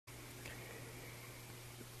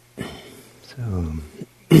So,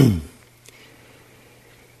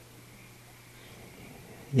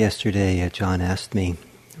 yesterday John asked me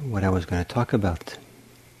what I was going to talk about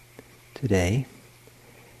today,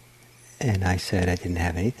 and I said I didn't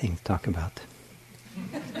have anything to talk about.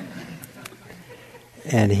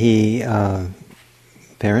 And he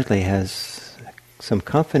apparently has some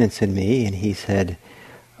confidence in me, and he said,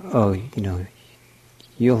 "Oh,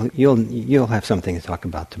 you'll have something to talk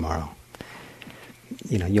about tomorrow.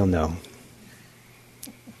 You'll know."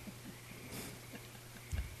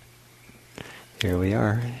 Here we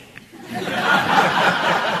are.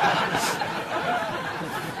 Let's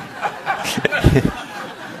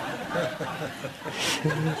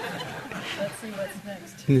see what's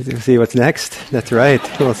next. We'll see what's next. That's right.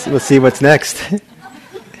 We'll see what's next.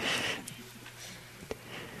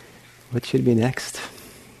 What should be next?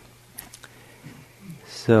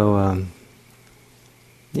 So,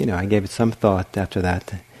 I gave it some thought after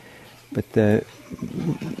that,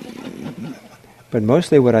 but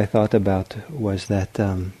mostly what I thought about was that,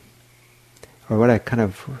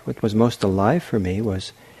 what was most alive for me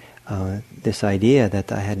was this idea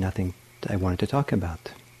that I had nothing I wanted to talk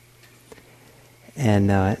about. And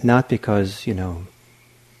not because, I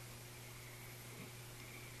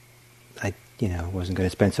wasn't going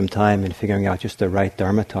to spend some time in figuring out just the right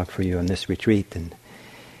Dharma talk for you on this retreat and,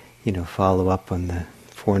 follow up on the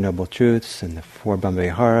Four Noble Truths and the Four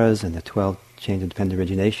Brahmaviharas and the 12 Chains of Dependent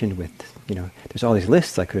Origination with, there's all these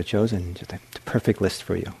lists I could have chosen, just the perfect list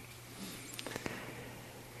for you.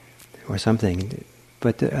 Or something.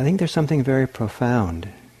 But I think there's something very profound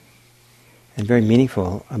and very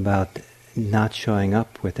meaningful about not showing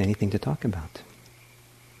up with anything to talk about.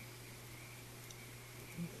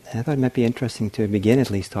 And I thought it might be interesting to begin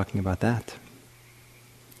at least talking about that.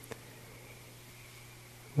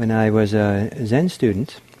 When I was a Zen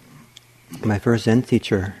student, my first Zen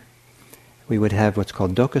teacher, we would have what's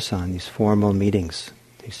called dokusan, these formal meetings.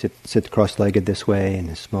 You sit cross-legged this way in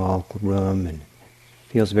a small room, and it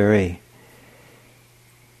feels very,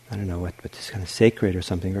 I don't know what, but it's kind of sacred or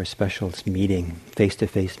something very special. This meeting,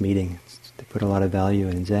 face-to-face meeting. They put a lot of value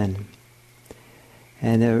in Zen.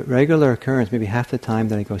 And a regular occurrence, maybe half the time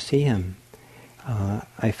that I go see him,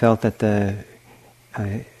 I felt that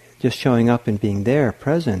just showing up and being there,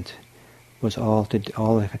 present, was all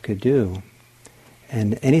I could do.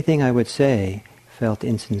 And anything I would say felt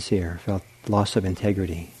insincere, felt loss of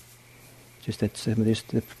integrity. Just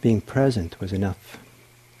being present was enough.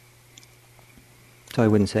 So I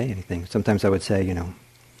wouldn't say anything. Sometimes I would say,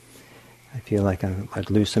 I feel like I'd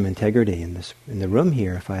lose some integrity in the room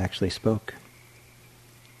here if I actually spoke.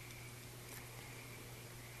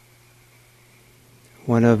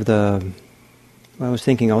 I was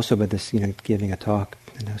thinking also about this, giving a talk,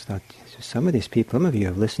 and I thought, some of you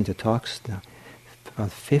have listened to talks now,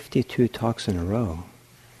 about 52 talks in a row.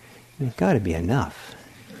 It's got to be enough.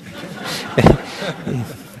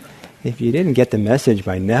 If you didn't get the message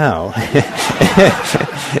by now,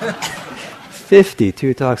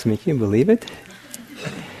 52 talks, can you believe it?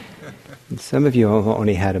 And some of you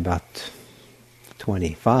only had about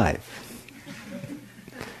 25.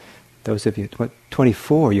 Those of you,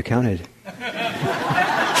 24, you counted.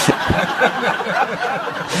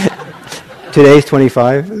 Today's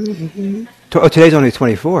 25? Today's only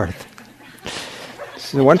 24th.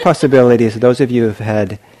 So one possibility is those of you who've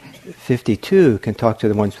had 52 can talk to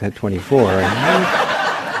the ones who had 24.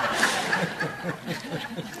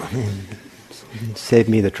 And save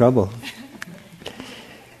me the trouble.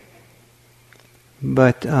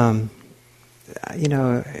 But,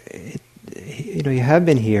 you have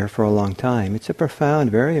been here for a long time. It's a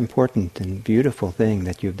profound, very important and beautiful thing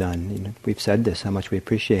that you've done. We've said this, how much we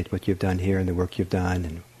appreciate what you've done here and the work you've done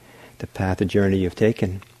and the path, the journey you've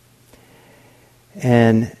taken.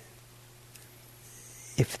 And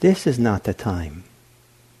if this is not the time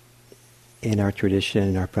in our tradition,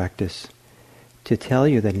 in our practice, to tell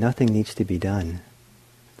you that nothing needs to be done,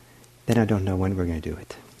 then I don't know when we're going to do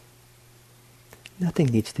it. Nothing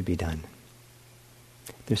needs to be done.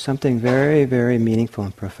 There's something very, very meaningful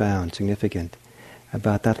and profound, significant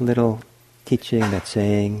about that little teaching, that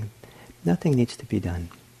saying, nothing needs to be done.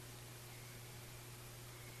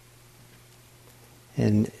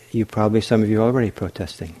 And some of you are already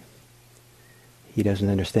protesting. He doesn't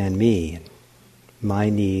understand me, and my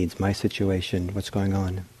needs, my situation, what's going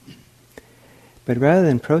on. But rather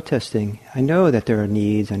than protesting, I know that there are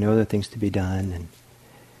needs, I know there are things to be done,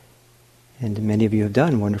 and many of you have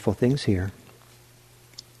done wonderful things here.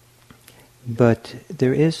 But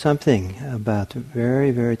there is something about very,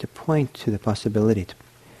 very to point to the possibility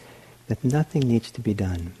that nothing needs to be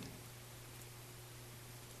done.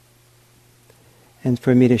 And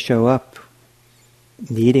for me to show up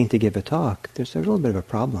needing to give a talk, there's a little bit of a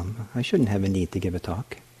problem. I shouldn't have a need to give a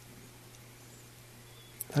talk.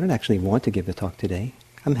 I don't actually want to give a talk today.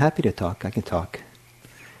 I'm happy to talk. I can talk.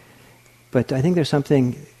 But I think there's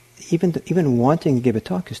something, even wanting to give a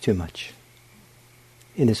talk is too much.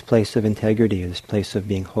 In this place of integrity, or this place of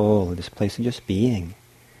being whole, or this place of just being.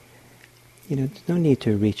 There's no need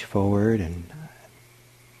to reach forward and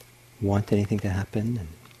want anything to happen. And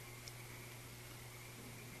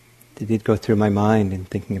it did go through my mind in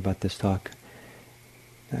thinking about this talk.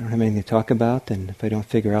 I don't have anything to talk about, and if I don't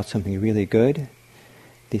figure out something really good,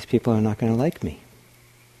 these people are not going to like me.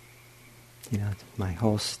 My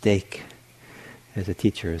whole stake as a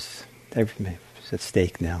teacher is at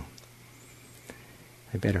stake now.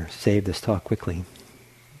 I better save this talk quickly.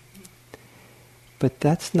 But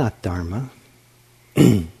that's not Dharma.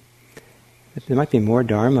 There might be more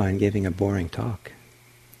Dharma in giving a boring talk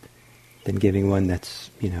than giving one that's,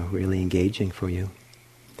 really engaging for you.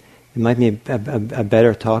 It might be a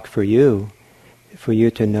better talk for you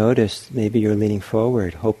to notice maybe you're leaning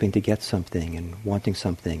forward, hoping to get something and wanting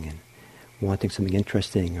something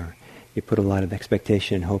interesting, or you put a lot of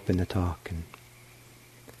expectation and hope in the talk, and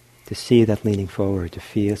to see that leaning forward,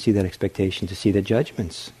 see that expectation, to see the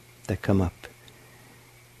judgments that come up.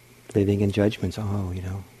 Living in judgments. Oh,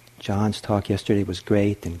 John's talk yesterday was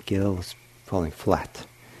great and Gil's falling flat.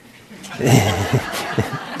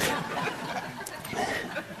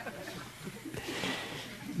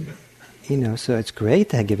 So it's great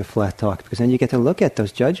to give a flat talk, because then you get to look at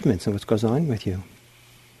those judgments and what goes on with you.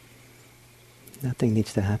 Nothing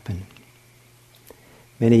needs to happen.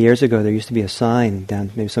 Many years ago, there used to be a sign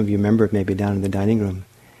down, maybe some of you remember it, maybe down in the dining room,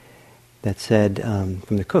 that said,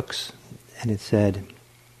 from the cooks, and it said,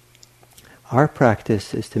 "Our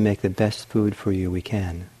practice is to make the best food for you we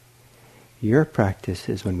can. Your practice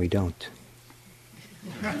is when we don't."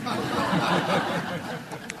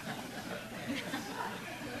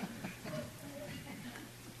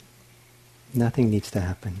 Nothing needs to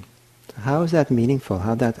happen. How is that meaningful?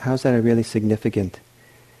 How's that a really significant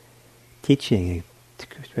teaching,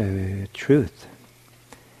 truth?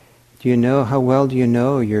 How well do you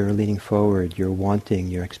know you're leaning forward, your wanting,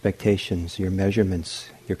 your expectations, your measurements,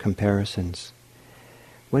 your comparisons?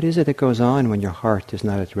 What is it that goes on when your heart is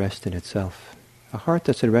not at rest in itself? A heart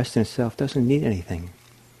that's at rest in itself doesn't need anything.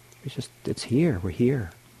 It's here, we're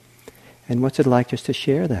here. And what's it like just to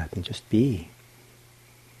share that and just be?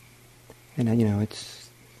 And it's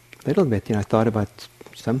a little bit, I thought about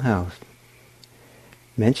somehow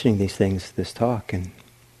mentioning these things, this talk, and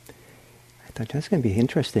I thought that's going to be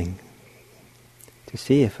interesting to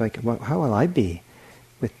see how will I be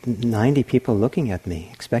with 90 people looking at me,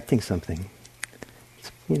 expecting something.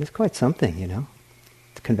 It's quite something,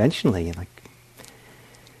 Conventionally,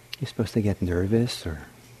 you're supposed to get nervous or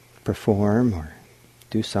perform or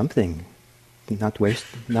do something, not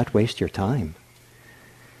waste your time.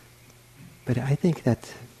 But I think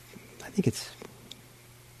it's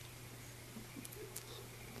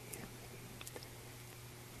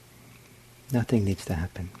nothing needs to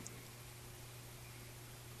happen.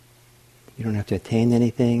 You don't have to attain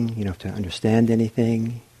anything, you don't have to understand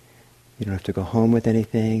anything, you don't have to go home with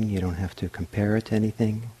anything, you don't have to compare it to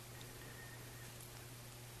anything.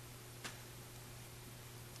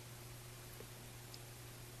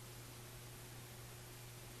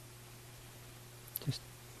 Just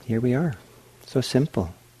here we are. So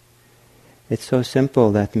simple. It's so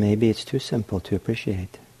simple that maybe it's too simple to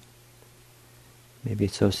appreciate. Maybe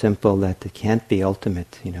it's so simple that it can't be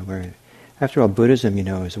ultimate, where, after all, Buddhism,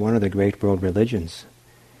 is one of the great world religions.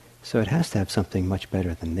 So it has to have something much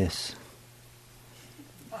better than this.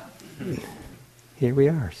 Here we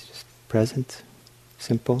are, it's just present,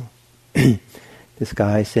 simple. This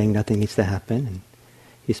guy saying nothing needs to happen, and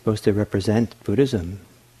he's supposed to represent Buddhism,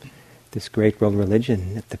 this great world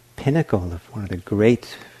religion, at the pinnacle of one of the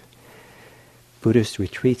great Buddhist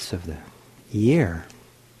retreats of the year.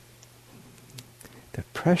 The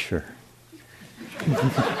pressure.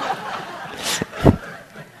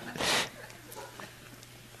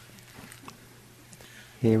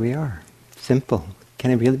 Here we are. Simple.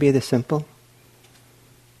 Can it really be this simple?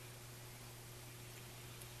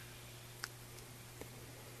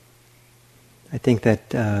 I think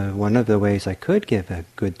that one of the ways I could give a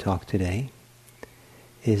good talk today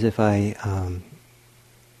is if I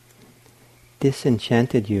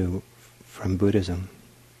disenchanted you from Buddhism.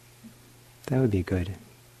 That would be good.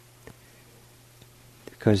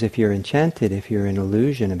 Because if you're enchanted, if you're in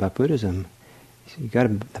illusion about Buddhism,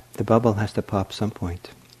 the bubble has to pop some point.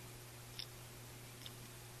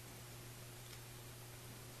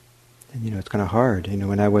 And it's kind of hard.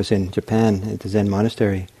 When I was in Japan at the Zen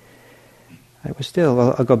monastery, I was still,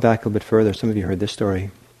 well, I'll go back a little bit further. Some of you heard this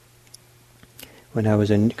story. When I was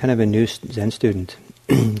kind of a new Zen student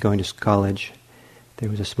going to college, there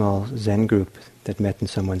was a small Zen group that met in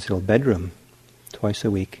someone's little bedroom twice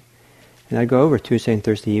a week. And I'd go over Tuesday and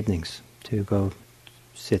Thursday evenings to go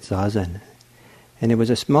sit zazen. And it was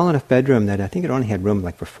a small enough bedroom that I think it only had room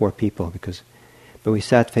like for 4 people, but we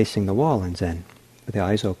sat facing the wall in Zen with the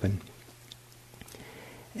eyes open.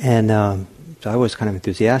 And so I was kind of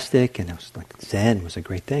enthusiastic, and I was like, Zen was a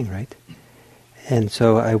great thing, right? And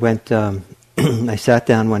so I went, I sat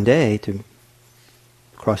down one day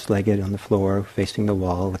cross-legged on the floor, facing the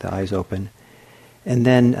wall with the eyes open. And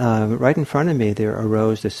then right in front of me there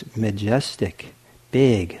arose this majestic,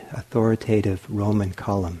 big, authoritative Roman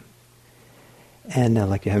column. And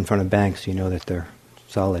like you have in front of banks, you know that they're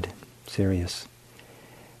solid, serious.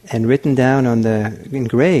 And written down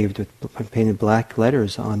engraved with painted black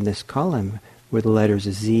letters on this column were the letters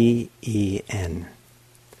Z-E-N.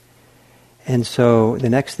 And so the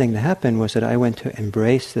next thing that happened was that I went to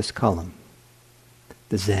embrace this column,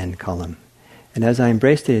 the Zen column. And as I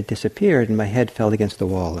embraced it, it disappeared, and my head fell against the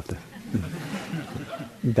wall of the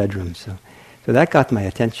bedroom. So that got my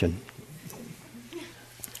attention.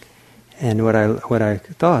 And what I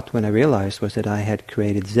thought when I realized was that I had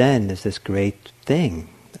created Zen as this great thing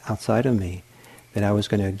outside of me that I was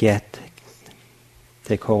going to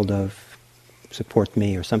take hold of, support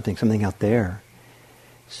me, or something out there,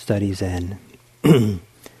 study Zen. And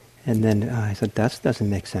then I said, that doesn't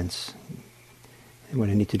make sense. And what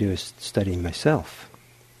I need to do is study myself,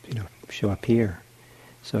 show up here.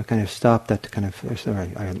 So I kind of stopped that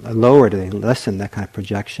I lowered, I lessened that kind of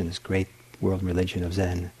projection, this great world religion of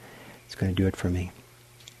Zen. It's going to do it for me.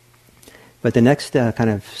 But the next kind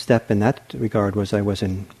of step in that regard was I went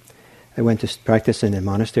to practice in a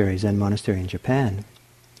monastery, Zen monastery in Japan.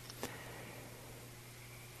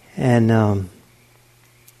 And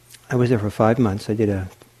I was there for 5 months. During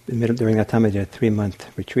that time I did a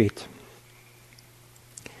 3-month retreat.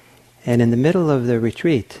 And in the middle of the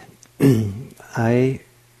retreat, I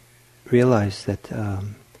realized that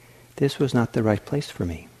this was not the right place for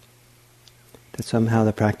me. That somehow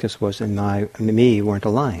the practice was and me weren't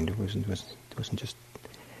aligned. It wasn't just,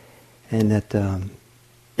 and that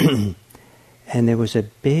and there was a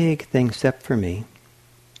big step for me,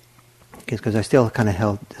 because I still kind of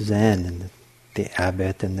held Zen and the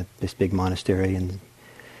abbot and this big monastery and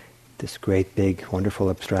this great big wonderful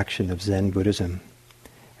abstraction of Zen Buddhism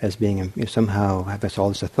as being somehow has all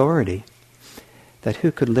this authority. That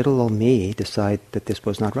who could little old me decide that this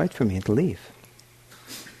was not right for me and to leave?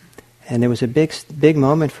 And there was a big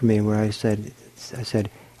moment for me where I said,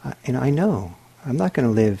 I know I'm not going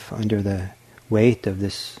to live under the weight of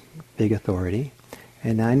this big authority,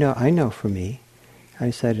 and I know for me, I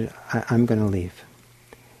said I'm going to leave,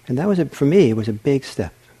 and that was for me. It was a big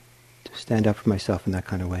step to stand up for myself in that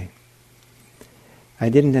kind of way. I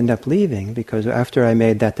didn't end up leaving because after I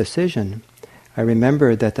made that decision, I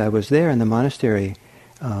remembered that I was there in the monastery.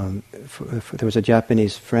 There was a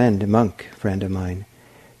Japanese monk friend of mine,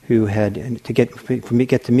 who had to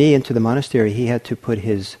get me into the monastery. He had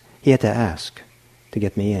to ask to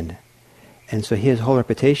get me in, and so his whole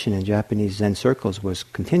reputation in Japanese Zen circles was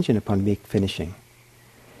contingent upon me finishing.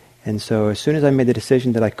 And so as soon as I made the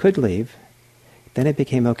decision that I could leave, then it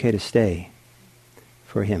became okay to stay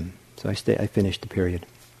for him. So I finished the period.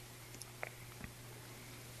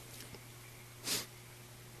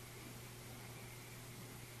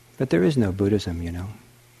 But there is no Buddhism,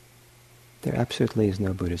 There absolutely is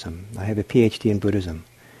no Buddhism. I have a PhD in Buddhism,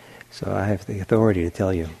 so I have the authority to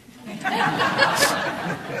tell you.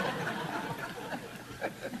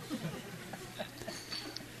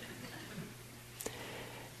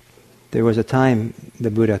 There was a time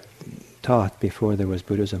the Buddha taught before there was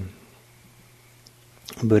Buddhism.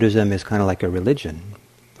 Buddhism is kind of like a religion,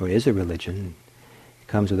 or is a religion. It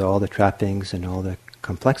comes with all the trappings and all the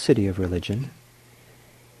complexity of religion.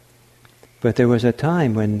 But there was a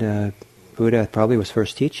time when Buddha probably was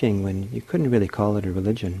first teaching when you couldn't really call it a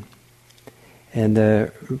religion.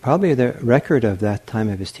 And probably the record of that time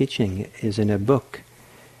of his teaching is in a book,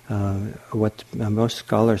 what most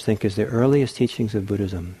scholars think is the earliest teachings of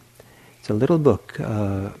Buddhism. It's a little book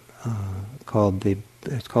called the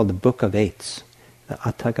Book of Eights, the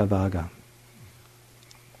Attagavagga.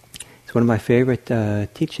 It's one of my favorite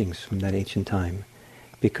teachings from that ancient time,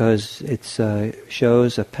 because it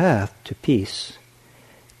shows a path to peace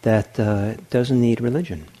that doesn't need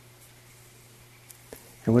religion.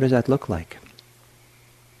 And what does that look like?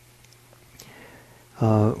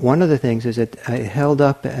 One of the things is that I held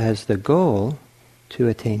up as the goal to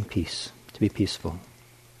attain peace, to be peaceful,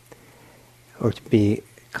 or to be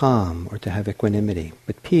calm or to have equanimity.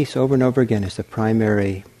 But peace, over and over again, is the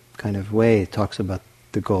primary kind of way it talks about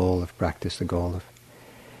the goal of practice, the goal of...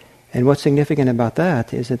 And what's significant about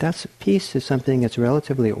that is that peace is something that's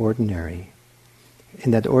relatively ordinary,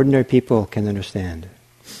 and that ordinary people can understand.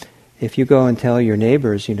 If you go and tell your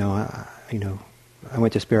neighbors, I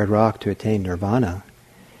went to Spirit Rock to attain nirvana,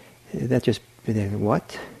 that just,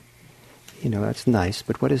 what? That's nice,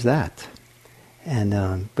 but what is that? And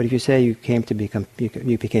but if you say you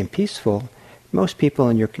became peaceful, most people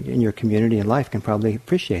in your community and life can probably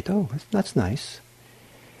appreciate. Oh, that's nice.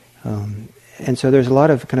 And so there's a lot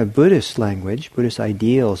of kind of Buddhist language, Buddhist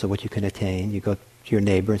ideals of what you can attain. You go to your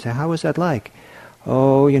neighbor and say, "How was that like?"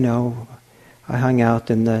 "Oh, I hung out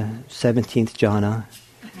in the 17th jhana."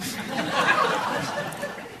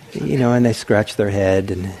 And they scratch their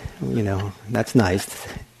head, and that's nice.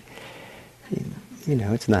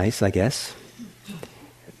 It's nice, I guess.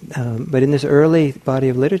 But in this early body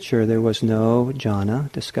of literature, there was no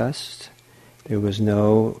jhana discussed. There was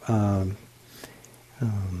no...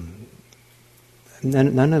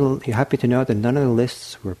 you're happy to know that none of the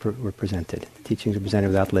lists were presented. The teachings were presented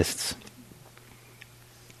without lists.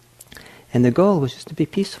 And the goal was just to be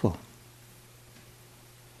peaceful.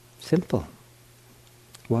 Simple.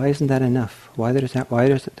 Why isn't that enough? Why does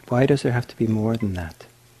there have to be more than that?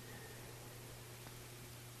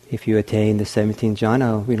 If you attain the 17th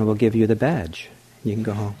jhana, we'll give you the badge. You can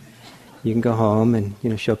go home. You can go home and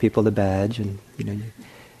show people the badge, and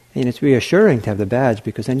and it's reassuring to have the badge,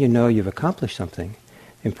 because then you've accomplished something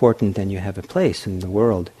important and you have a place in the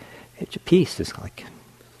world. Peace is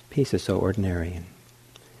so ordinary, and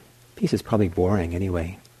peace is probably boring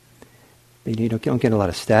anyway. You don't get a lot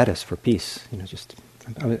of status for peace.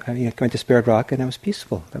 I went to Spirit Rock and I was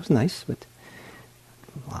peaceful. That was nice, but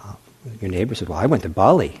wow. Your neighbor says, "Well, I went to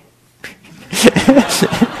Bali."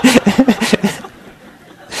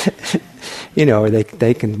 Or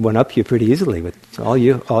they can one up you pretty easily, but all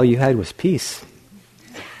you had was peace.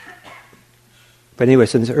 But anyway,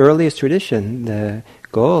 so in this earliest tradition, the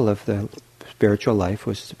goal of the spiritual life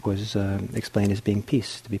was explained as being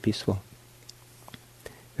peace, to be peaceful.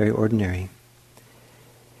 Very ordinary.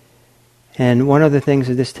 And one of the things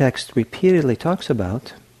that this text repeatedly talks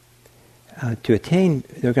about,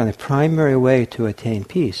 the primary way to attain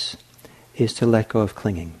peace is to let go of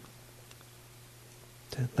clinging,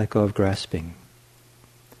 to let go of grasping.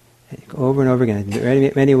 Over and over again,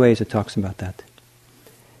 in many ways it talks about that.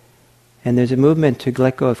 And there's a movement to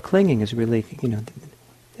let go of clinging is really,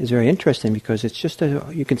 is very interesting, because it's just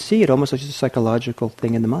you can see it almost like just a psychological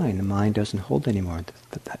thing in the mind. The mind doesn't hold anymore.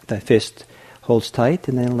 The fist holds tight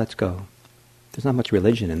and then it lets go. There's not much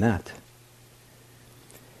religion in that.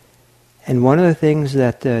 And one of the things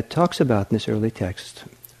that talks about in this early text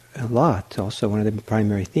a lot, also one of the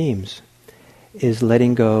primary themes, is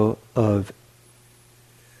letting go of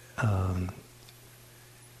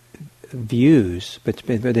views, but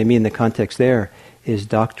they mean the context there is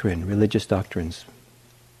doctrine, religious doctrines.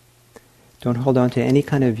 Don't hold on to any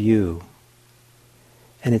kind of view.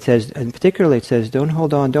 And it says, and particularly it says,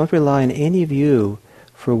 don't rely on any view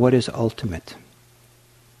for what is ultimate.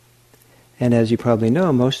 And as you probably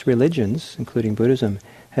know, most religions, including Buddhism,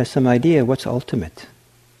 has some idea of what's ultimate.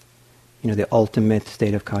 The ultimate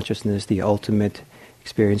state of consciousness, the ultimate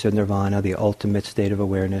experience of nirvana, the ultimate state of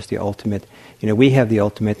awareness, the ultimate... we have the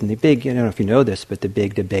ultimate, and the big, I don't know if you know this, but the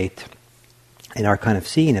big debate in our kind of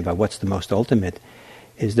scene about what's the most ultimate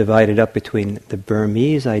is divided up between the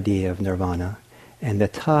Burmese idea of nirvana and the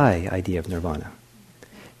Thai idea of nirvana.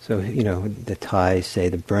 So, the Thais say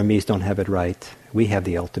the Burmese don't have it right, we have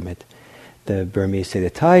the ultimate. The Burmese say the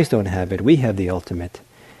Thais don't have it, we have the ultimate.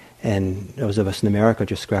 And those of us in America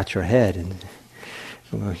just scratch our head and,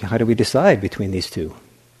 well, how do we decide between these two?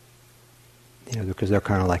 Because they're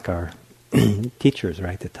kind of like our teachers,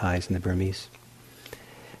 right? The Thais and the Burmese.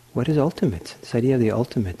 What is ultimate? This idea of the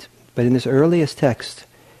ultimate. But in this earliest text,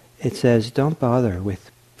 it says, don't bother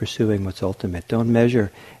with pursuing what's ultimate. Don't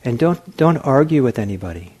measure, and don't argue with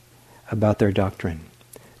anybody about their doctrine.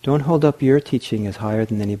 Don't hold up your teaching as higher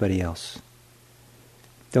than anybody else.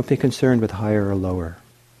 Don't be concerned with higher or lower.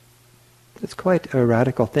 It's quite a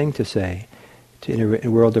radical thing to say in a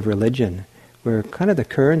world of religion, where kind of the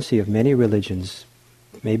currency of many religions,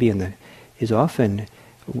 is often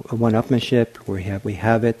one-upmanship, where we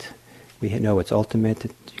have it, we know it's ultimate.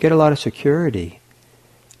 You get a lot of security,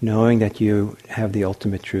 knowing that you have the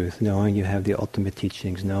ultimate truth, knowing you have the ultimate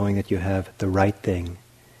teachings, knowing that you have the right thing,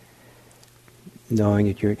 knowing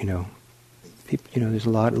that you're, there's a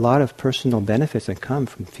lot of personal benefits that come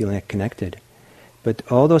from feeling connected. But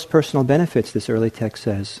all those personal benefits, this early text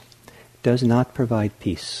says, does not provide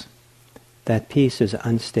peace. that peace is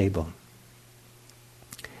unstable.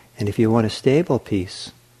 And if you want a stable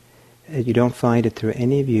peace, you don't find it through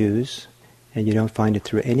any views, and you don't find it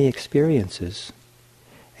through any experiences.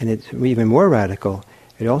 And it's even more radical.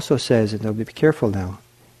 It also says, and be careful now,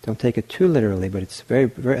 don't take it too literally, but it's very,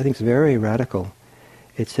 very, I think it's very radical.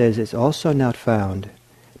 It says it's also not found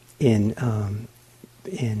in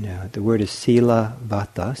the word is sila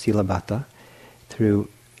bhata, through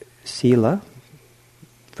sila,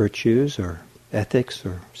 virtues or ethics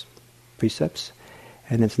or precepts,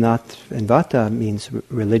 and it's not, and vata means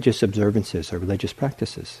religious observances or religious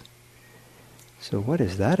practices. So what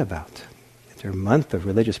is that about? It's a month of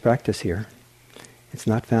religious practice here. It's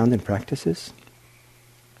not found in practices.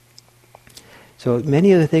 So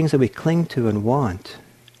many of the things that we cling to and want,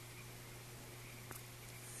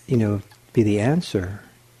 be the answer.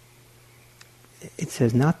 It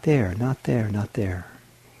says not there, not there, not there.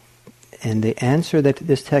 And the answer that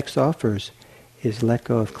this text offers is let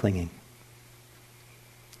go of clinging.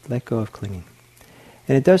 Let go of clinging.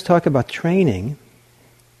 And it does talk about training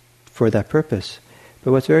for that purpose.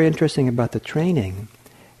 But what's very interesting about the training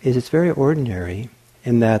is it's very ordinary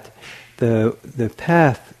in that the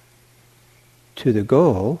path to the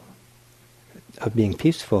goal of being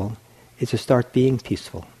peaceful is to start being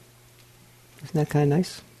peaceful. Isn't that kind of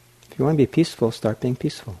nice? If you want to be peaceful, start being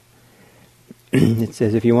peaceful. It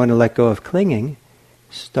says if you want to let go of clinging,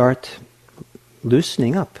 start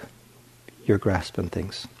loosening up your grasp on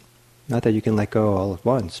things. Not that you can let go all at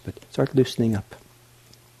once, but start loosening up.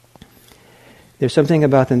 There's something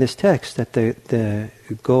about in this text that the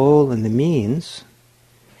goal and the means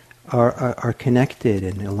are connected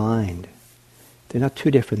and aligned. They're not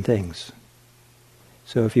two different things.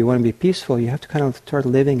 So if you want to be peaceful, you have to kind of start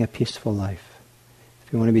living a peaceful life.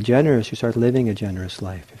 If you want to be generous, you start living a generous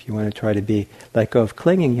life. If you want to try to let go of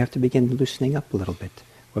clinging, you have to begin loosening up a little bit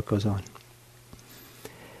what goes on.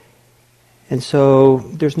 And so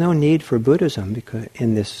there's no need for Buddhism because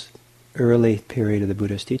in this early period of the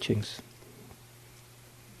Buddha's teachings.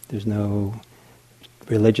 There's no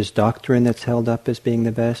religious doctrine that's held up as being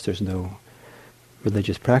the best. There's no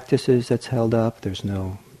religious practices that's held up. There's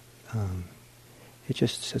no... it's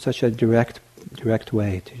just such a direct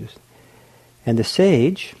way to just... And the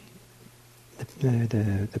sage,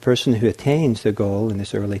 the person who attains the goal in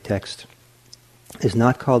this early text, is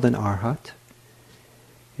not called an arhat.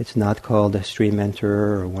 It's not called a stream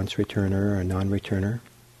enterer or once returner or non-returner.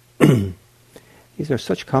 These are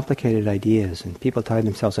such complicated ideas, and people tie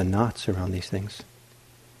themselves in knots around these things.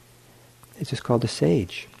 It's just called a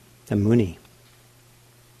sage, a muni,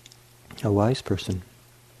 a wise person.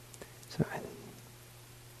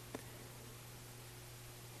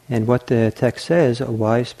 And what the text says, a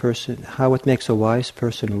wise person, how it makes a wise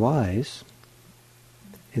person wise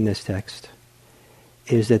in this text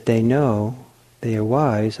is that they know they are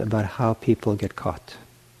wise about how people get caught.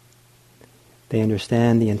 They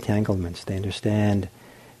understand the entanglements, they understand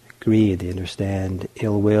greed, they understand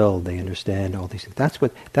ill will, they understand all these things.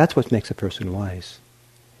 That's what makes a person wise.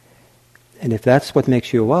 And if that's what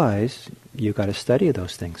makes you wise, you've got to study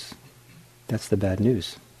those things. That's the bad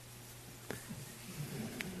news.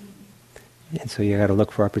 And so you got to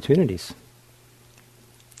look for opportunities.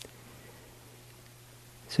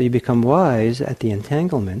 So you become wise at the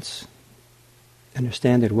entanglements,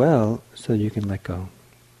 understand it well, so you can let go.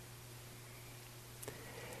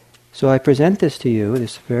 So I present this to you,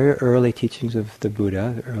 this very early teachings of the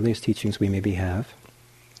Buddha, the earliest teachings we maybe have.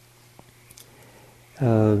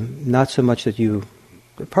 Not so much that you,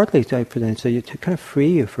 partly I present so to kind of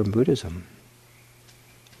free you from Buddhism.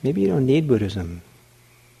 Maybe you don't need Buddhism.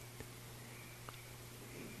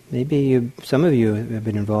 Maybe some of you have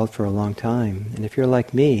been involved for a long time, and if you're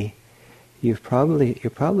like me, you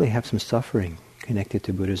probably have some suffering connected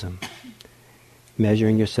to Buddhism.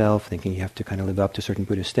 Measuring yourself, thinking you have to kind of live up to certain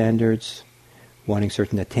Buddhist standards, wanting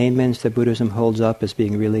certain attainments that Buddhism holds up as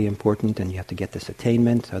being really important, and you have to get this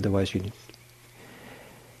attainment, otherwise and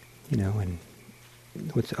the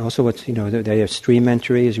idea of stream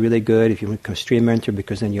entry is really good. If you become stream enter,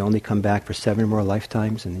 because then you only come back for 7 more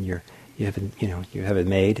lifetimes, and then you have it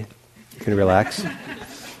made. You can relax.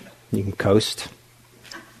 You can coast.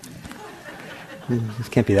 This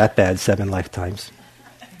can't be that bad, 7 lifetimes.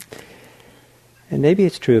 And maybe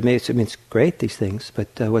it's true. Maybe it's great, these things. But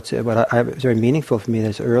what's very meaningful for me,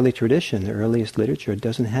 this early tradition, the earliest literature,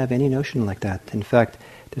 doesn't have any notion like that. In fact,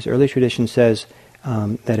 this early tradition says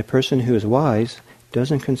that a person who is wise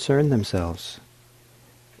doesn't concern themselves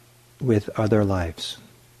with other lives,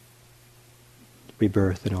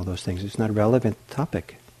 rebirth and all those things. It's not a relevant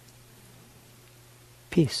topic.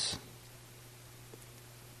 Peace.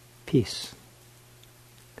 Peace.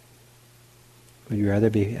 Would you rather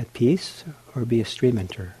be at peace or be a stream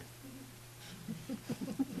enter?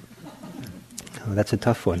 Oh, that's a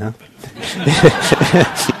tough one, huh?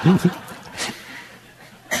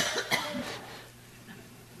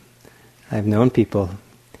 I've known people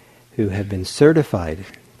who have been certified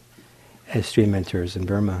as stream mentors in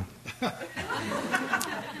Burma.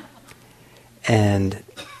 And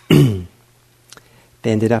they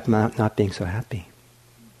ended up not being so happy,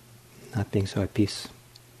 not being so at peace.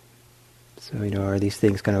 So, are these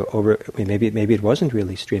things kind of over... I mean, maybe it wasn't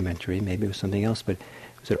really stream entry, maybe it was something else, but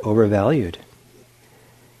was it overvalued?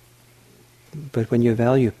 But when you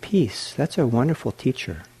value peace, that's a wonderful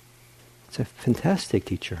teacher. It's a fantastic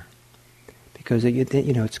teacher. Because,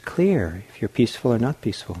 it's clear if you're peaceful or not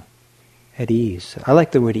peaceful. At ease. I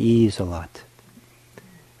like the word ease a lot.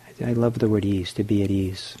 I love the word ease, to be at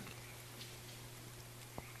ease.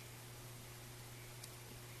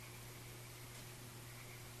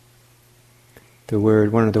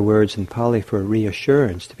 One of the words in Pali for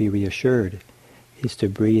reassurance, to be reassured, is to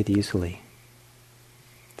breathe easily.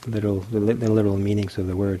 The literal meanings of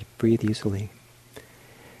the word, breathe easily.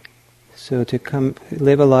 So to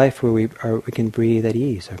live a life where we can breathe at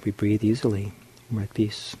ease, or we breathe easily, we're at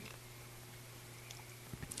peace.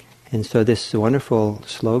 And so this wonderful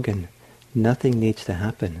slogan, "Nothing needs to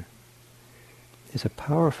happen," is a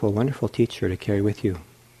powerful, wonderful teacher to carry with you.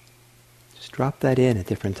 Just drop that in at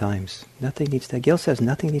different times. Gil says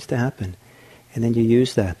nothing needs to happen. And then you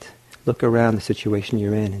use that. Look around the situation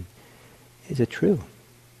you're in. And is it true?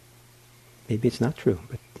 Maybe it's not true,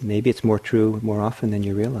 but maybe it's more true more often than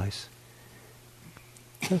you realize.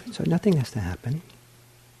 So nothing has to happen.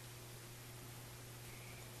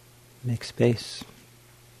 Make space.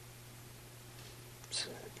 So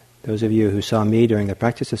those of you who saw me during the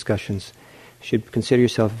practice discussions should consider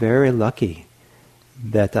yourself very lucky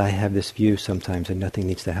that I have this view sometimes that nothing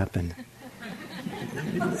needs to happen.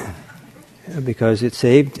 Because it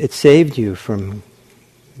saved you from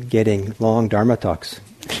getting long Dharma talks.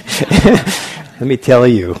 Let me tell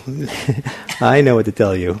you. I know what to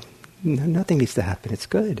tell you. Nothing needs to happen. It's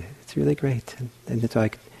good. It's really great. And it's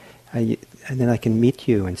like, and then I can meet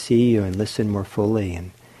you and see you and listen more fully and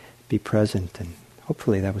be present. And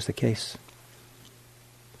hopefully that was the case.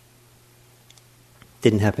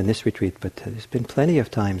 Didn't happen this retreat, but there's been plenty of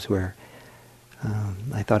times where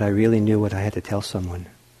I thought I really knew what I had to tell someone,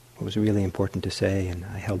 what was really important to say, and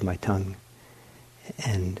I held my tongue.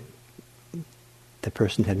 And the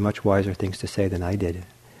person had much wiser things to say than I did.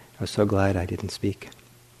 I was so glad I didn't speak.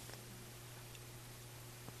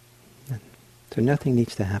 So nothing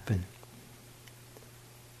needs to happen.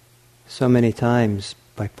 So many times,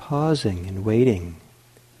 by pausing and waiting,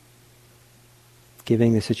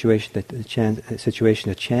 giving the situation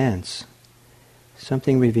a chance,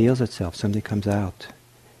 something reveals itself, something comes out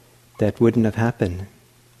that wouldn't have happened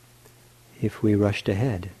if we rushed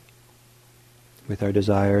ahead with our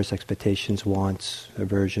desires, expectations, wants,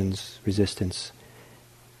 aversions, resistance.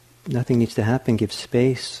 Nothing needs to happen. Give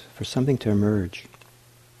space for something to emerge.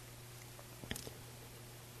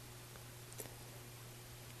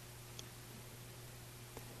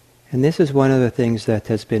 And this is one of the things that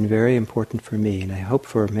has been very important for me, and I hope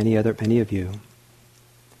for many of you.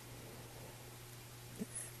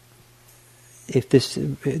 If this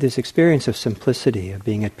experience of simplicity, of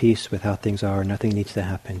being at peace with how things are, nothing needs to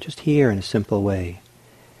happen, just here in a simple way,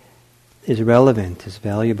 is relevant, is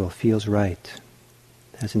valuable, feels right,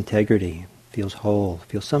 has integrity, feels whole,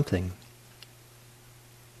 feels something.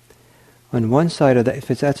 On one side of that, if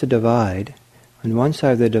that's a divide, on one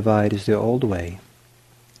side of the divide is the old way,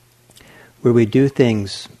 where we do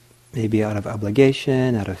things maybe out of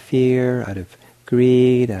obligation, out of fear, out of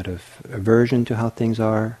greed, out of aversion to how things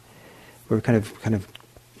are. We're kind of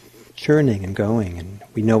churning and going, and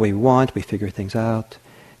we know what we want, we figure things out.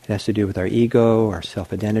 It has to do with our ego, our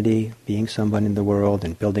self-identity, being someone in the world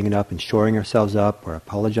and building it up and shoring ourselves up, or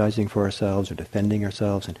apologizing for ourselves, or defending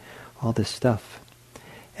ourselves, and all this stuff.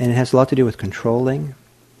 And it has a lot to do with controlling,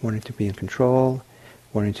 wanting to be in control,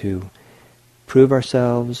 wanting to prove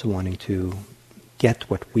ourselves, wanting to get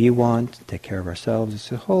what we want, take care of ourselves. It's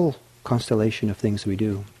a whole constellation of things we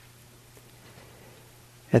do.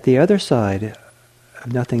 At the other side,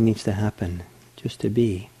 nothing needs to happen, just to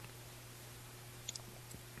be.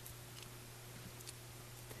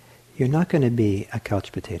 You're not going to be a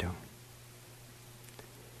couch potato.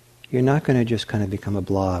 You're not going to just kind of become a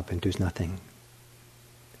blob and do nothing.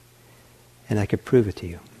 And I could prove it to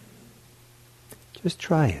you. Just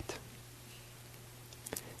try it.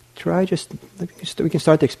 We can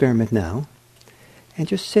start the experiment now, and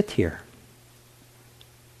just sit here.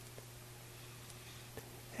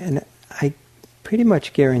 And I pretty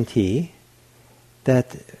much guarantee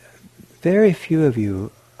that very few of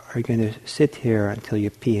you are going to sit here until you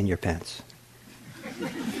pee in your pants.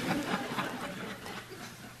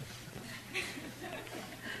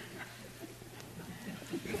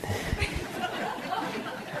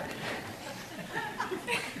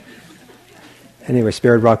 Anyway,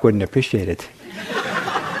 Spirit Rock wouldn't appreciate it.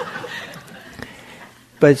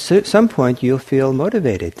 But at some point you'll feel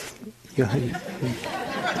motivated.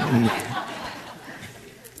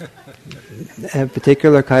 A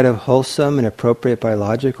particular kind of wholesome and appropriate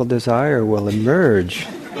biological desire will emerge.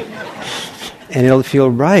 And it'll feel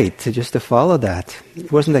right to follow that.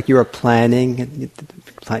 It wasn't like you were planning,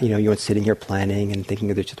 you weren't sitting here planning and thinking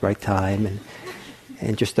of the just right time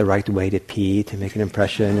and just the right way to pee to make an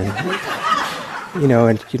impression and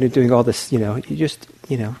doing all this, you just,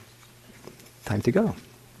 time to go.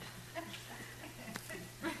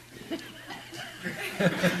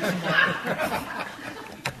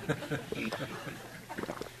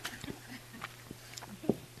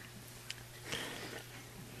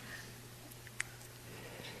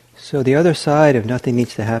 So the other side of nothing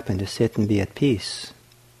needs to happen, to sit and be at peace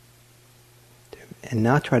and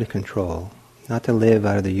not try to control, not to live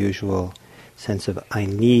out of the usual sense of I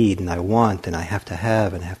need and I want and I have to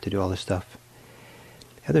have and I have to do all this stuff.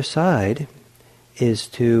 The other side is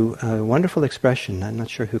to a wonderful expression, I'm not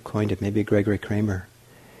sure who coined it, maybe Gregory Kramer,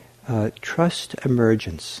 trust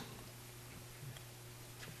emergence.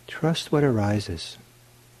 Trust what arises.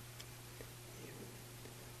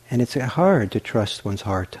 And it's hard to trust one's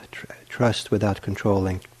heart, trust without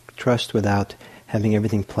controlling, trust without having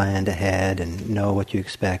everything planned ahead and know what you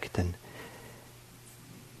expect. And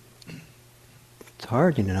it's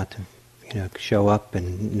hard, not to, show up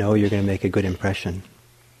and know you're going to make a good impression.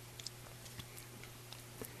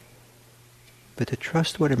 But to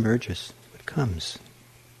trust what emerges, what comes.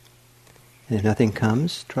 And if nothing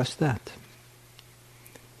comes, trust that.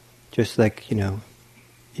 Just like,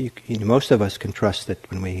 most of us can trust that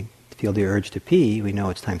when we feel the urge to pee, we know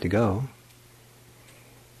it's time to go.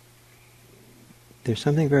 There's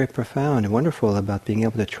something very profound and wonderful about being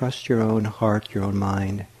able to trust your own heart, your own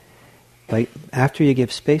mind. After you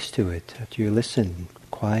give space to it, after you listen,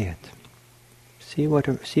 quiet, see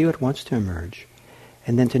what wants to emerge,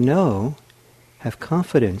 and then to know, have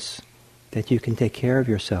confidence that you can take care of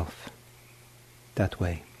yourself that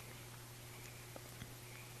way.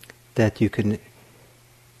 That you can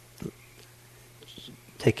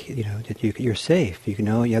you're safe. You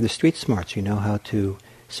have the street smarts. You know how to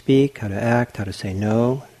speak, how to act, how to say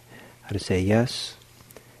no, how to say yes.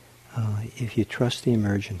 If you trust the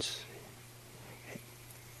emergence,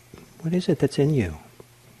 what is it that's in you?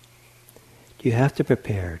 Do you have to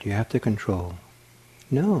prepare? Do you have to control?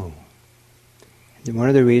 No. And one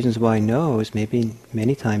of the reasons why no is maybe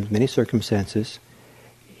many times, many circumstances,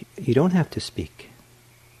 you don't have to speak.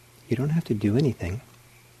 You don't have to do anything.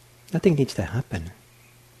 Nothing needs to happen.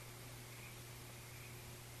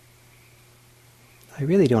 I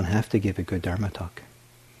really don't have to give a good Dharma talk.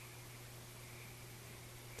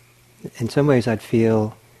 In some ways I'd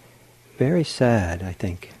feel very sad, I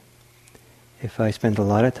think, if I spent a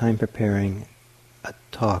lot of time preparing a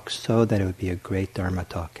talk so that it would be a great Dharma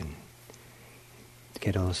talk and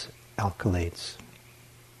get all those accolades.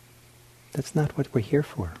 That's not what we're here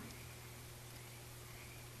for.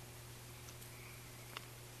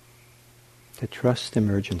 To trust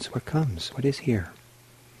emergence, what comes, what is here.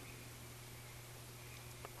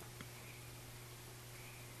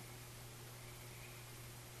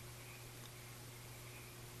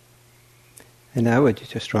 And I would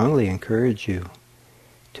just strongly encourage you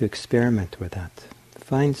to experiment with that.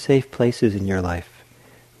 Find safe places in your life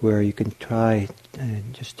where you can try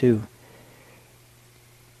just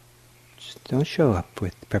don't show up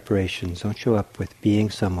with preparations, don't show up with being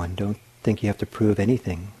someone, don't think you have to prove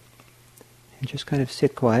anything. And just kind of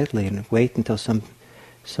sit quietly and wait until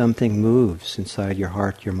something moves inside your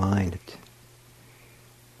heart, your mind.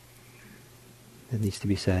 That needs to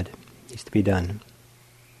be said, needs to be done.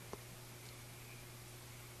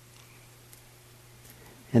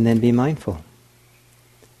 And then be mindful.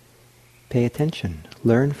 Pay attention.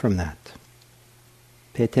 Learn from that.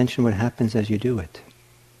 Pay attention to what happens as you do it.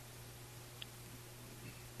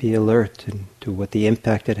 Be alert to what the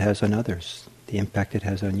impact it has on others, the impact it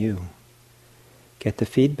has on you. Get the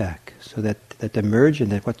feedback so that emerge in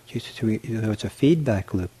that it's a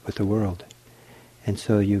feedback loop with the world. And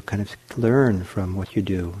so you kind of learn from what you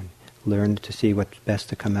do, and learn to see what's best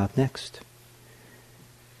to come out next.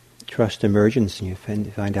 Trust emergence, and you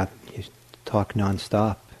find out you talk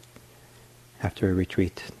non-stop after a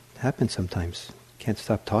retreat. It happens sometimes. Can't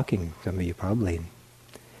stop talking, some of you probably.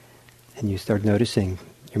 And you start noticing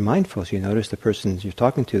you're mindful, so you notice the person you're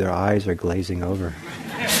talking to, their eyes are glazing over.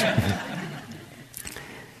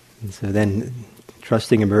 And so then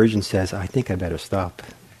trusting emergence says, I think I better stop.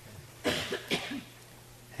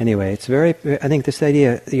 Anyway, it's very, I think this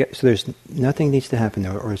idea, so there's nothing needs to happen,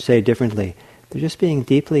 or say differently, they're just being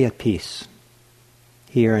deeply at peace,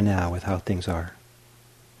 here and now, with how things are,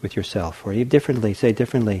 with yourself. Or even say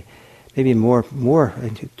differently, maybe more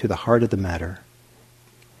to the heart of the matter,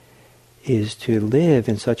 is to live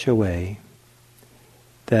in such a way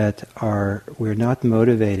that we're not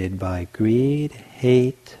motivated by greed,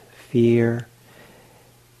 hate, fear,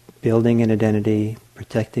 building an identity,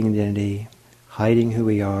 protecting identity, hiding who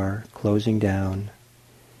we are, closing down.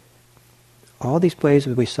 All these ways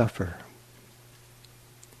that we suffer.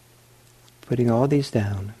 Putting all these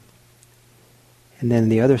down. And then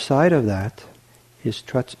the other side of that is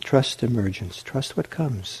trust emergence. Trust what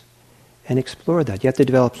comes. And explore that. You have to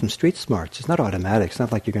develop some street smarts. It's not automatic. It's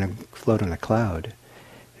not like you're going to float on a cloud.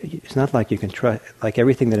 It's not like you can like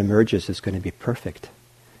everything that emerges is going to be perfect.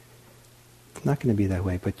 It's not going to be that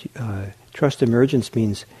way. But trust emergence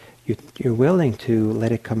means you're willing to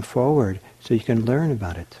let it come forward so you can learn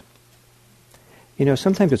about it.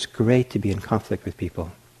 Sometimes it's great to be in conflict with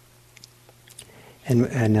people.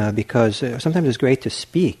 And because sometimes it's great to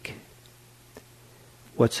speak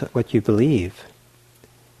what you believe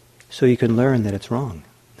so you can learn that it's wrong.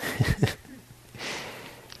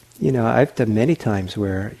 I've done many times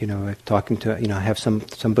where, I'm talking to, I have some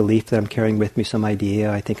belief that I'm carrying with me, some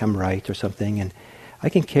idea, I think I'm right or something, and I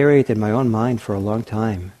can carry it in my own mind for a long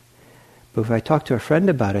time. But if I talk to a friend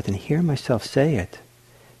about it and hear myself say it,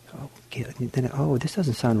 then, this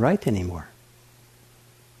doesn't sound right anymore.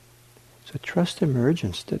 So trust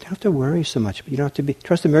emergence. You don't have to worry so much, but you don't have to be.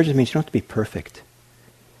 Trust emergence means you don't have to be perfect.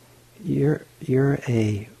 You're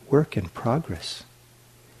a work in progress.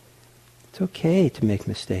 It's okay to make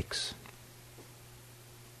mistakes.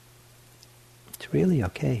 It's really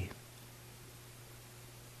okay.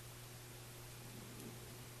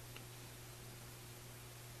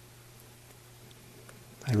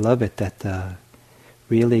 I love it that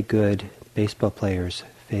really good baseball players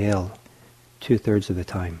fail 2/3 of the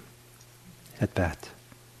time at bat.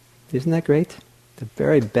 Isn't that great? The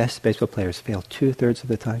very best baseball players fail 2/3 of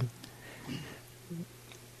the time.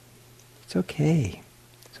 It's okay.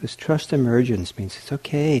 So this trust emergence means it's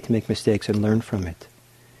okay to make mistakes and learn from it.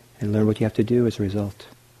 And learn what you have to do as a result.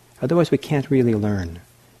 Otherwise we can't really learn.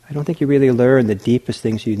 I don't think you really learn the deepest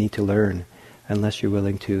things you need to learn unless you're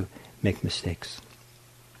willing to make mistakes.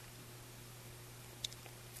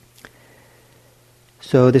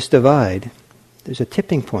 So this divide, there's a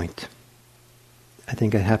tipping point. I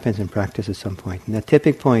think it happens in practice at some point. And that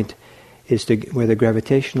tipping point is where the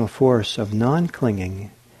gravitational force of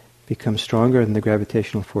non-clinging becomes stronger than the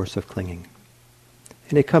gravitational force of clinging.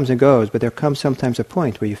 And it comes and goes, but there comes sometimes a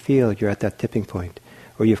point where you feel you're at that tipping point,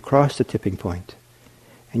 or you've crossed the tipping point,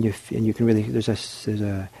 and you can really, there's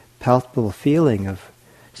a palpable feeling of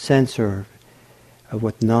sense or of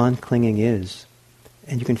what non-clinging is,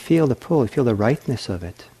 and you can feel the pull, you feel the rightness of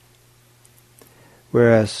it.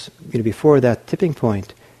 Whereas, before that tipping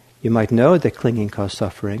point, you might know that clinging causes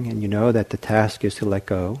suffering, and you know that the task is to let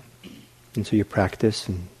go, and so you practice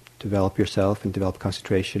and develop yourself and develop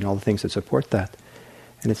concentration, all the things that support that.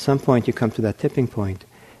 And at some point you come to that tipping point,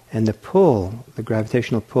 and the pull, the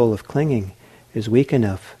gravitational pull of clinging, is weak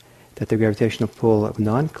enough that the gravitational pull of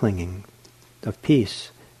non-clinging, of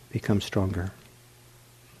peace, becomes stronger.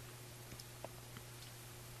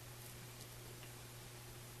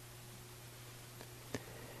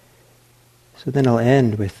 So then I'll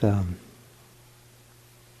end with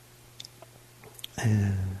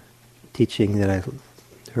teaching that I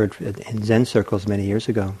heard in Zen circles many years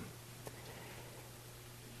ago.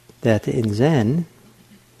 That in Zen,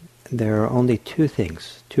 there are only two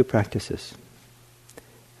things, two practices.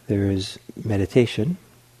 There is meditation,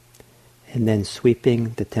 and then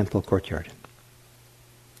sweeping the temple courtyard.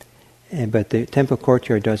 But the temple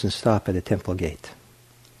courtyard doesn't stop at the temple gate.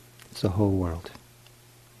 It's the whole world.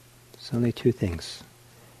 It's only two things.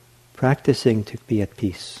 Practicing to be at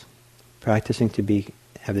peace. Practicing to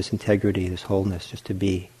have this integrity, this wholeness, just to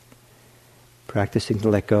be. Practicing to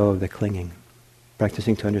let go of the clinging.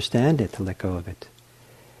 Practicing to understand it, to let go of it.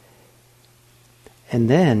 And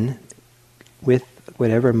then, with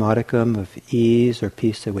whatever modicum of ease or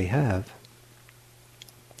peace that we have,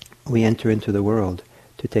 we enter into the world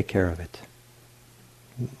to take care of it.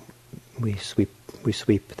 We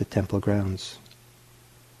sweep the temple grounds.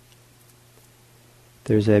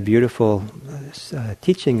 There's a beautiful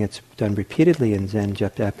teaching that's done repeatedly in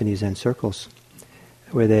Japanese Zen circles,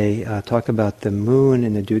 where they talk about the moon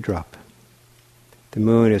and the dewdrop. The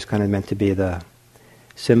moon is kind of meant to be the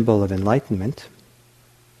symbol of enlightenment.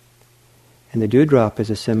 And the dewdrop is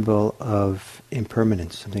a symbol of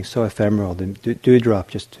impermanence, something so ephemeral. The dewdrop,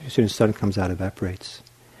 just as soon as the sun comes out, evaporates.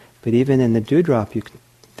 But even in the dewdrop,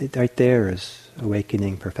 right there is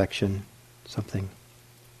awakening, perfection, something.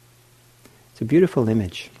 It's a beautiful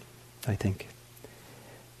image, I think.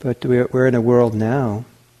 But we're in a world now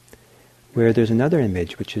where there's another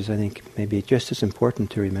image, which is, I think, maybe just as important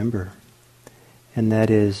to remember. And that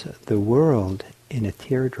is the world in a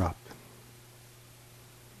teardrop.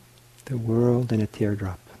 The world in a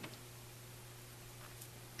teardrop.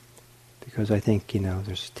 Because I think,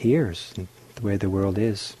 there's tears in the way the world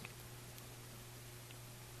is.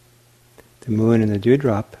 The moon and the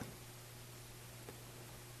dewdrop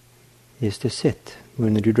is to sit. Moon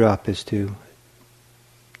and the dewdrop is to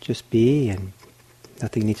just be, and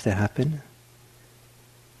nothing needs to happen.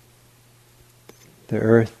 The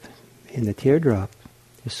earth in the teardrop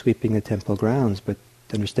is sweeping the temple grounds, but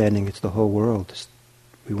understanding it's the whole world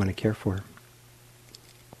we want to care for.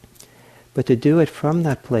 But to do it from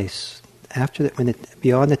that place, after that,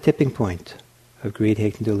 beyond the tipping point of greed,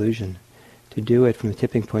 hate, and delusion, to do it from the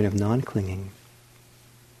tipping point of non-clinging.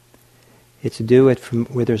 It's to do it from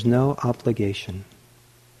where there's no obligation.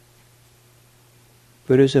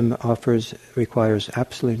 Buddhism requires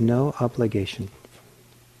absolutely no obligation.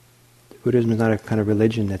 Buddhism is not a kind of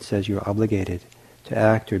religion that says you're obligated to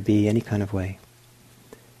act or be any kind of way.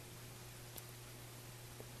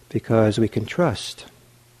 Because we can trust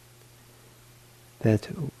that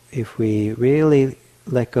if we really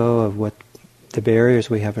let go of what the barriers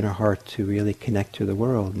we have in our heart to really connect to the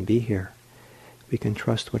world and be here, we can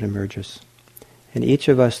trust what emerges. And each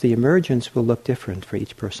of us, the emergence will look different for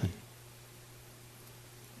each person.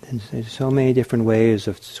 And there's so many different ways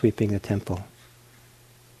of sweeping the temple.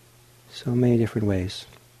 So many different ways.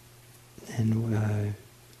 And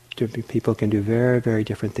different people can do very, very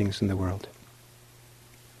different things in the world.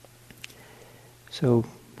 So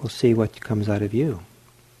we'll see what comes out of you.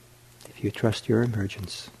 If you trust your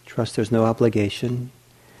emergence. Trust there's no obligation.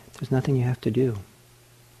 There's nothing you have to do.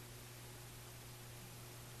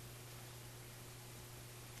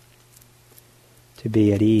 To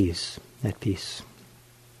be at ease, at peace.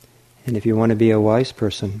 And if you want to be a wise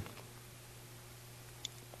person,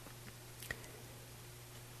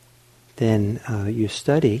 then you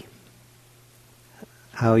study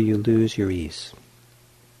how you lose your ease.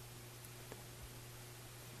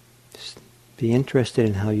 Just be interested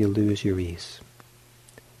in how you lose your ease.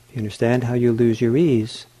 If you understand how you lose your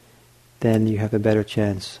ease, then you have a better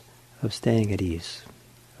chance of staying at ease,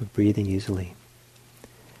 of breathing easily.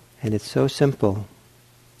 And it's so simple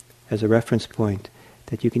as a reference point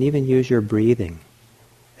that you can even use your breathing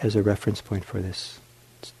as a reference point for this.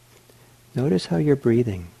 Notice how you're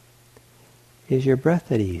breathing. Is your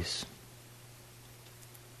breath at ease?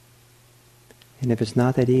 And if it's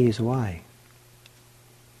not at ease, why?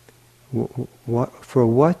 For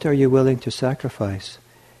what are you willing to sacrifice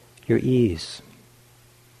your ease?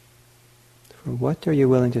 For what are you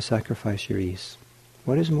willing to sacrifice your ease?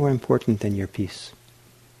 What is more important than your peace?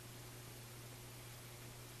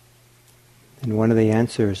 And one of the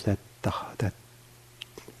answers that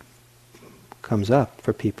comes up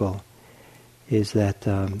for people is that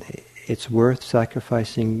it's worth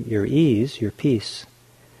sacrificing your ease, your peace,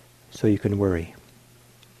 so you can worry.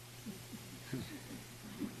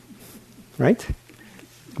 Right?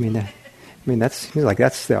 That's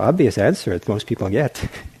the obvious answer that most people get.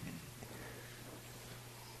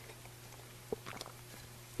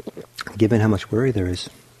 Given how much worry there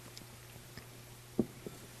is.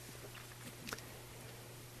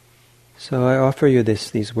 So I offer you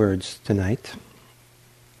these words tonight.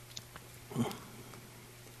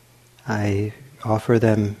 I offer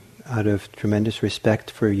them out of tremendous respect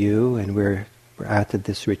for you, and we're at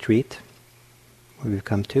this retreat where we've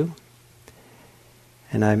come to.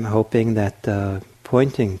 And I'm hoping that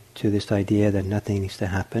pointing to this idea that nothing needs to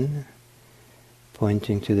happen,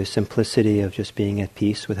 pointing to the simplicity of just being at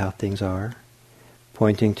peace with how things are,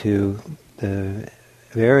 pointing to the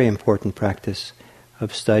very important practice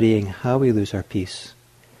of studying how we lose our peace,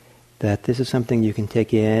 that this is something you can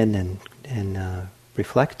take in and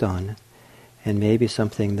reflect on, and maybe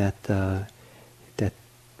something that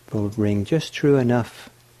will ring just true enough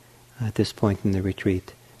at this point in the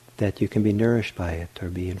retreat that you can be nourished by it, or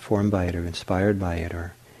be informed by it, or inspired by it,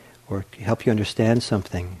 or help you understand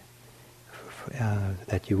something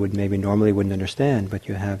that you would maybe normally wouldn't understand, but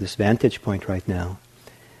you have this vantage point right now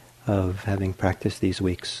of having practiced these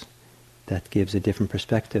weeks that gives a different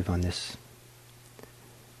perspective on this.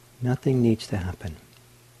 Nothing needs to happen.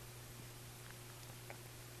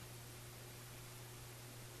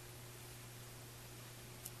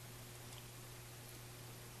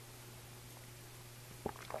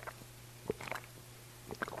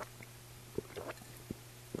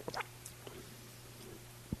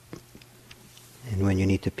 you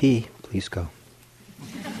need to pee, please go.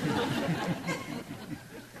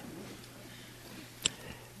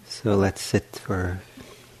 So let's sit for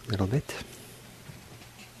a little bit.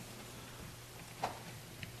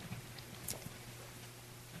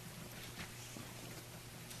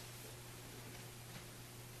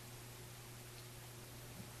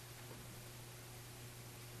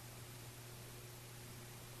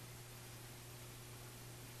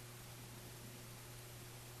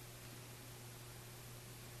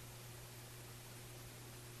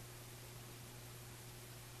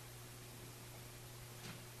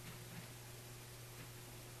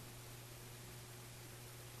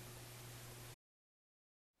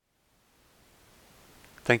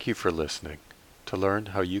 Thank you for listening. To learn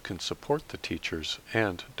how you can support the teachers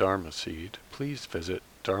and Dharma Seed, please visit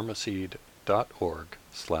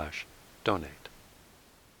dharmaseed.org/donate.